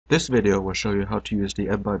This video will show you how to use the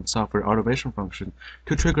N-Button software automation function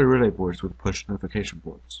to trigger relay boards with push notification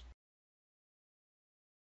boards.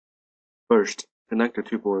 First, connect the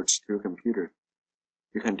two boards to your computer.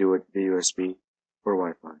 You can do it via USB or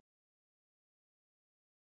Wi-Fi.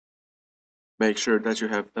 Make sure that you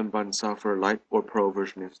have N-Button software Lite or Pro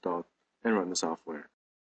version installed and run the software.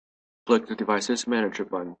 Click the Devices Manager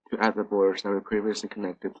button to add the boards that were previously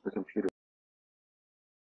connected to the computer.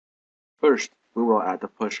 First, we will add the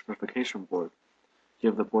push notification board.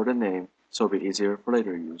 Give the board a name so it'll be easier for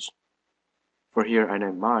later use. For here, I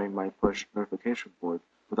named mine my push notification board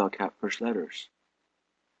without cap first letters.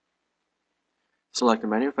 Select the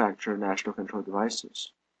manufacturer National Control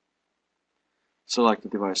Devices. Select the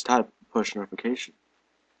device type push notification.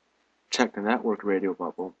 Check the network radio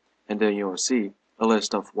bubble, and then you will see a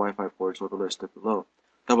list of Wi-Fi ports will be listed below.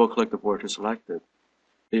 Double-click the board to select it.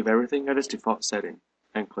 Leave everything at its default setting,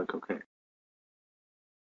 and click OK.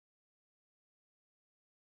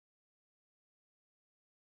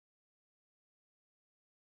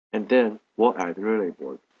 And then we'll add the relay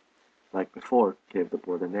board. Like before, give the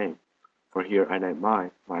board a name. For here, I named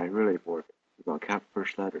mine my relay board without cap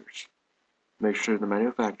first letters. Make sure the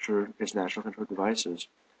manufacturer is National Control Devices,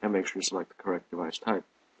 and make sure you select the correct device type.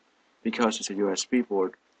 Because it's a USB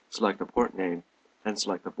board, select the port name and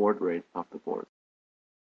select the baud rate of the board.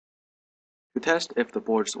 To test if the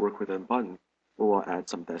boards work with N-Button, we will add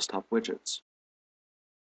some desktop widgets.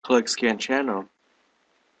 Click Scan Channel,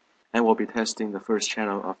 and we'll be testing the first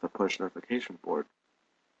channel of the push notification board.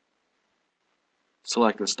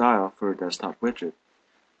 Select the style for a desktop widget,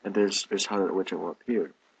 and this is how the widget will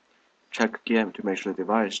appear. Check again to make sure the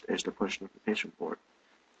device is the push notification board,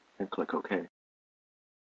 and click OK.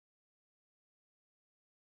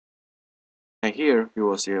 And here you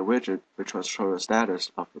will see a widget which will show the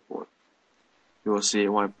status of the board. You will see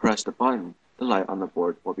when I press the button, the light on the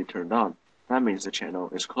board will be turned on. That means the channel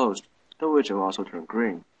is closed. The widget will also turn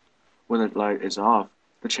green. When the light is off,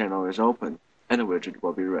 the channel is open, and the widget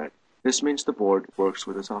will be red. This means the board works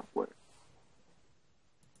with the software.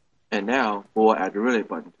 And now, we will add the relay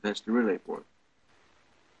button to test the relay board.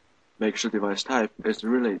 Make sure the device type is the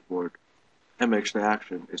relay board, and make sure the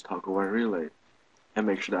action is toggle 1 relay, and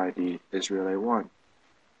make sure the ID is relay 1.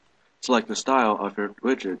 Select the style of your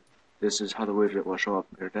widget. This is how the widget will show up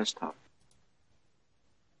on your desktop.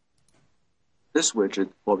 This widget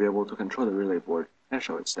will be able to control the relay board and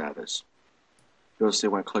show its status. You'll see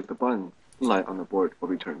when I click the button, the light on the board will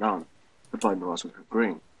be turned on. The button will also turn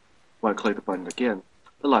green. When I click the button again,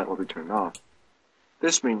 the light will be turned off.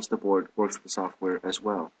 This means the board works with the software as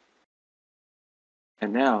well.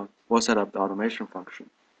 And now, we'll set up the automation function.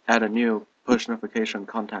 Add a new push notification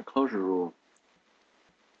contact closure rule,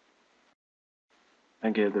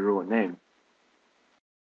 and give the rule a name.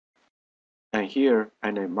 And here,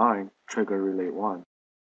 I name mine Trigger Relay 1.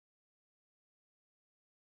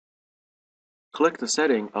 Click the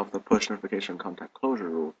setting of the push notification contact closure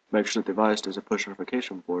rule. Make sure the device is a push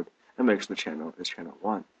notification board, and make sure the channel is channel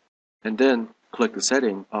 1. And then, click the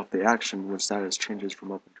setting of the action when status changes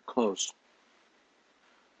from open to closed.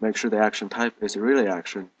 Make sure the action type is a relay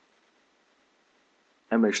action,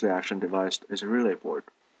 and make sure the action device is a relay board.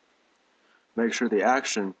 Make sure the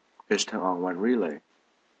action is turn on 1 relay,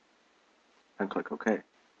 and click OK.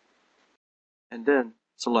 And then,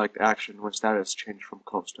 select action when status changes from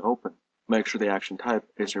closed to open. Make sure the action type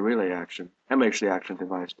is a relay action, and make sure the action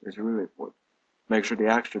device is a relay board. Make sure the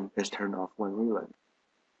action is turned off 1 relay,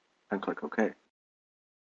 and click OK.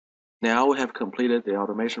 Now we have completed the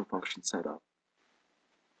automation function setup.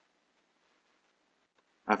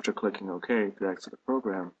 After clicking OK to exit the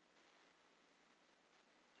program,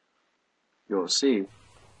 you will see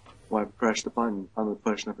when I press the button on the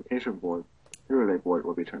push notification board, the relay board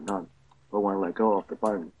will be turned on. But when I let go of the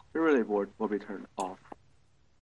button, the relay board will be turned off.